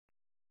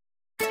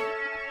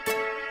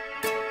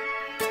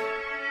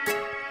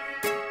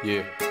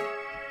Yeah.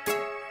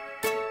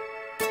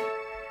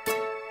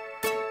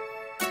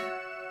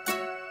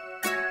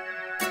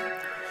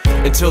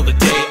 Until the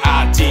day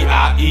I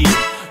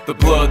die, the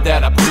blood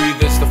that I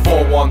breathe is the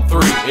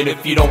 413. And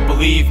if you don't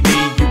believe me,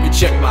 you can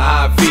check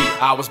my IV.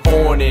 I was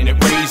born in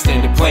it, raised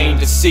in it, plain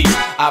to see.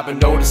 I've been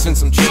noticing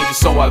some changes,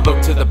 so I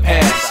look to the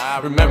past. I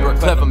remember a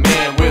clever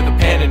man with a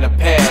pen and a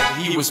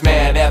pad. He was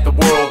mad at the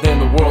world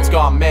and the world's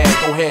gone mad.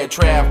 Go ahead,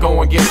 Trav,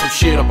 go and get some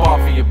shit up off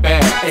of your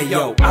back. Hey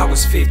yo, I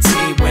was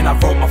 15 when I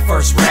wrote my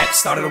first rap.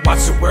 Started to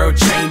watch the world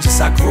change as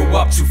I grew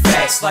up too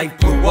fast. Life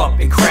blew up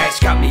and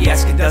crashed, got me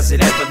asking does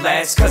it ever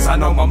last? Cause I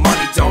know my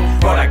money don't,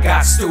 but I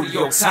got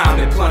studio time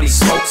and plenty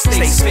smoke.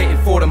 Stay spitting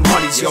for the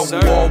monies, yo.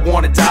 Who all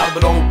want a dollar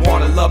but don't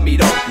wanna love me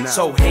though.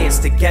 So hands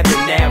together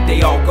now,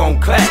 they all gon'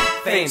 clap.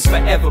 Fans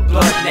forever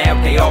blood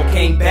now, they all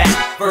came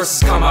back.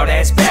 Verses come out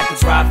ass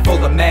backwards, ride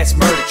full of mass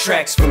murder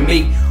tracks for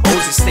me.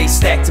 O's stay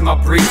stacked in my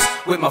briefs,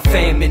 with my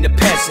fam in the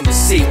passenger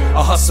seat.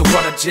 A hustle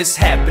what I just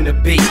happen to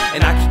be,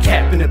 and I keep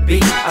capping the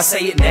beat. I say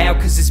it now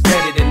cause it's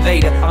better than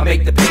later. I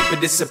make the paper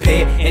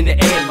disappear in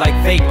the air like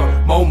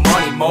vapor. More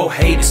money, more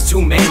haters,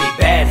 too many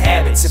bad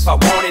habits. If I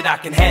want it, I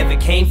can have it.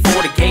 Came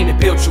for the game to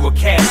build you a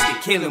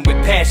casket. Killing with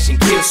passion,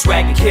 kill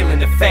swag and killing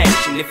the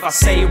fashion. If I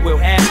say it will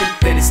happen,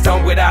 then it's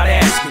done without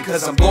asking.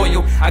 Cause I'm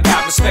loyal, I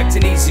got respect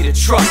and easy to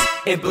trust.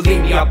 And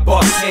believe me, I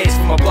bust heads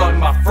for my blood and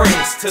my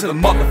friends to the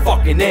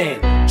motherfucking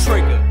end.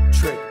 Trigger,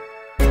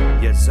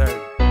 yes sir.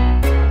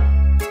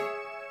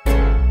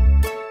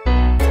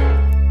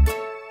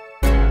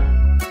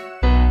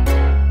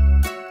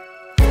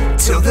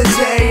 Till the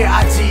day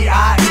I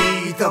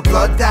die, the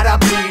blood that I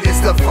bleed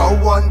is the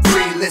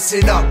 413.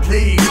 Listen up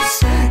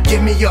please,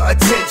 give me your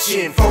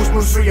attention. Foes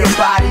moves through your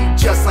body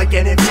just like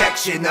an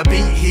injection. The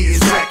beat he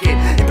is wrecking,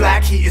 in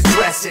black he is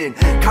dressing.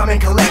 Calm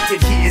and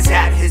collected, he is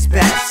at his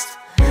best.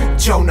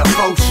 Jonah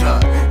Fosha,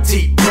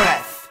 deep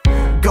breath.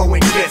 Go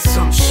and get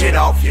some shit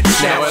off your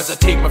chest. Now as I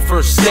take my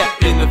first step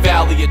in the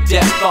valley of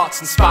death,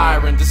 thoughts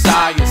inspiring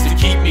desires to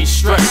keep me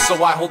stressed.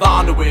 So I hold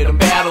on to it, I'm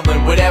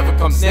battling whatever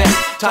comes next.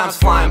 Time's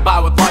flying by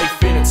with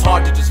life and it's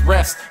hard to just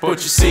rest.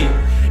 But you see,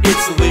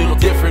 it's a little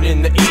different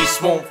in the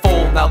east. Won't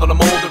fold now that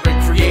I'm older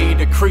and create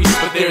a crease.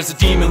 But there's a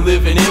demon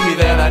living in me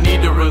that I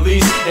need to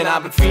release. And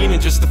I've been feeding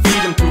just to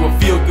feed him to a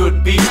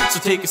feel-good beat. So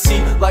take a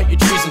seat, light your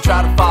trees and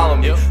try to follow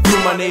me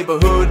through my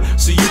neighborhood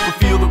so you can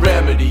feel the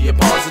remedy. A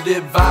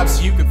positive vibe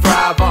so you can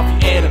thrive off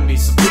your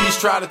enemies. So please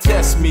try to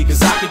test me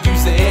cause I could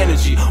use the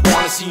energy.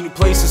 Wanna see new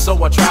places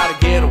so I try to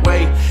get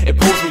away. It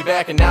pulls me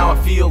back and now I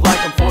feel like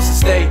I'm forced to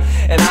stay.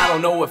 And I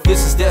don't know if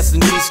this is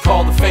destiny's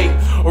called the fate,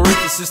 or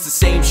if it's just the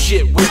same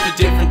shit with a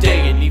different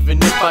day. And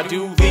even if I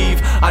do leave,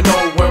 I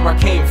know where I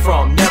came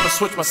from. Never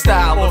switch my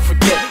style or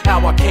forget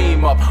how I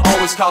came up.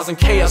 Always causing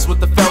chaos with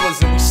the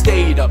fellas and we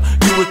stayed up.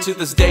 Do it to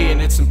this day and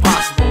it's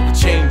impossible to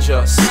change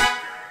us.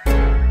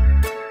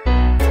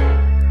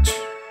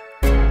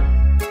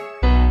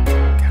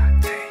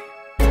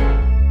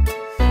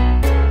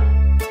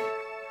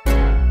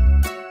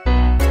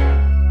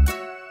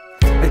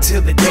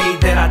 Until the day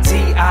that I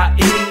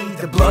die,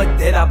 the blood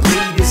that I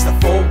bleed is the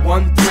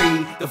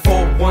 413. The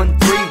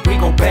 413, we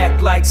go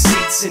back like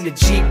seats in the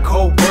Jeep.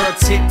 Cold world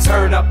tip,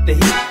 turn up the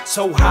heat.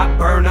 So hot,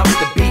 burn up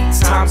the beats.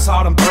 Time's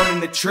hard, I'm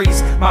burning the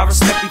trees. My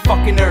respect, he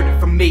fucking earned it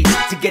from me.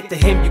 To get to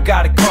him, you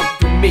gotta come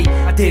through me.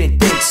 I didn't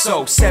think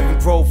so. 7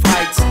 Grove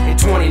Heights and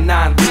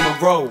 29 Lima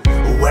Road.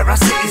 Where I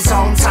sit is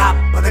on top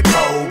of the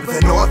globe,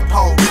 the North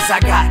Pole, cause I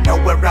got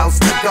nowhere else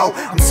to go.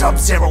 I'm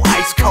sub-zero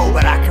ice cold,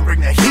 but I can bring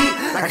the heat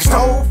like a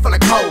stove full of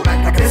cold,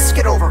 like a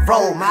biscuit over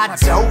roll. My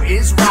dough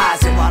is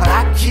rising while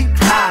I keep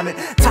climbing.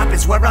 Top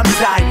is where I'm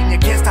dying, you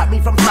can't stop me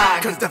from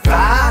flying. Cause to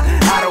fly,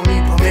 I don't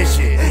need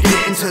permission.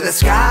 Get into the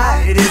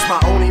sky, it is my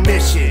only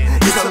mission.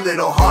 It's a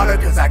little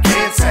harder cause I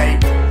can't say,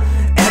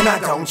 and I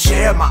don't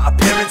share my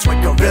appearance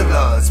with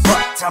gorillas,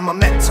 but I'm a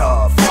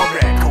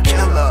metaphorical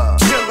killer.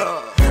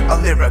 A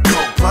lyrical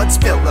blood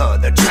spiller,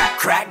 the track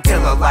crack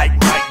dealer like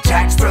Mike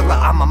Jack's Thriller.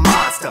 I'm a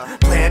monster,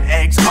 plant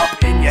eggs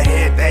up in your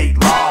head, they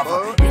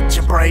lava. Eat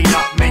your brain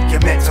up, make you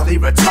mentally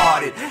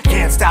retarded.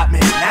 Can't stop me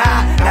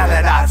now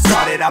that I've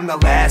started. I'm the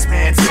last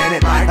man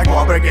standing, like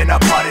Wahlberg in a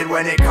putted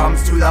when it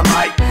comes to the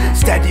mic.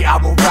 Steady, I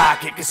will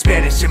rock it, cause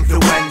Spanish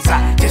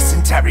influenza,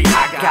 dysentery,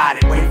 I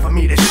got it. Wait for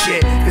me to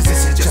shit, cause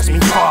this is just me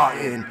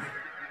farting.